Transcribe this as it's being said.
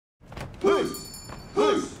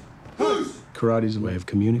Karate's a way of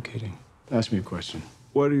communicating. Ask me a question.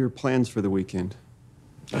 What are your plans for the weekend?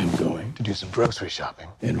 I'm going to do some grocery shopping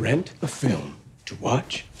and rent a film to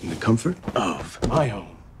watch in the comfort of my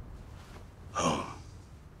own home.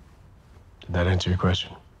 Did that answer your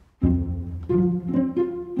question?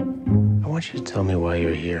 I want you to tell me why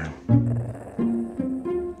you're here.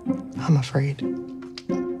 I'm afraid.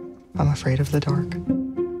 I'm afraid of the dark.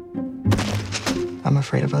 I'm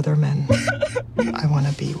afraid of other men. I want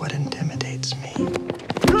to be what intimidates me.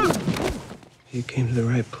 You came to the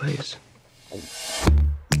right place.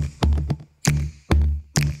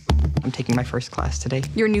 I'm taking my first class today.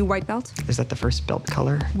 Your new white belt? Is that the first belt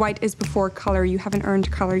color? White is before color. You haven't earned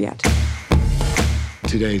color yet.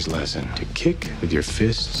 Today's lesson: to kick with your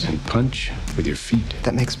fists and punch with your feet.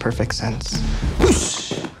 That makes perfect sense.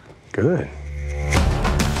 Good.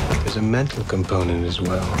 There's a mental component as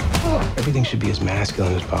well. Everything should be as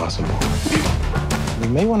masculine as possible. You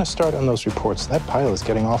may want to start on those reports. That pile is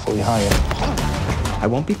getting awfully high. I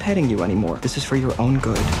won't be petting you anymore. This is for your own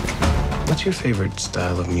good. What's your favorite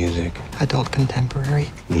style of music? Adult contemporary.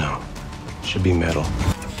 No. It should be metal.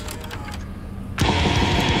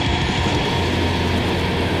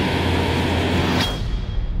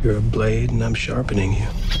 You're a blade and I'm sharpening you.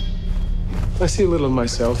 I see a little of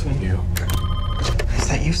myself in you. Is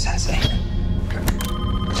that you, Sensei?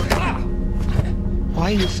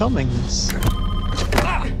 Why are you filming this?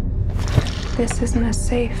 This isn't a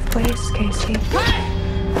safe place, Casey.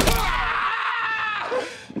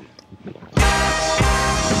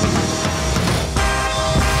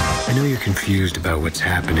 I know you're confused about what's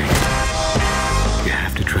happening. You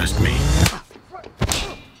have to trust me.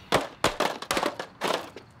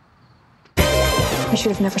 You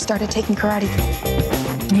should have never started taking karate.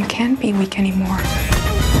 You can't be weak anymore.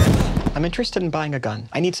 I'm interested in buying a gun.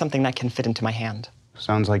 I need something that can fit into my hand.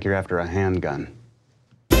 Sounds like you're after a handgun.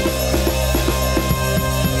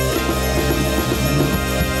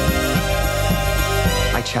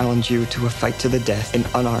 I challenge you to a fight to the death in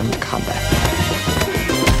unarmed combat.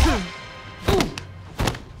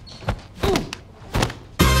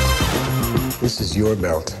 This is your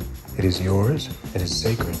belt. It is yours. It is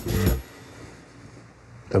sacred.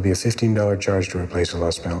 There'll be a $15 charge to replace a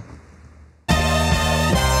lost belt.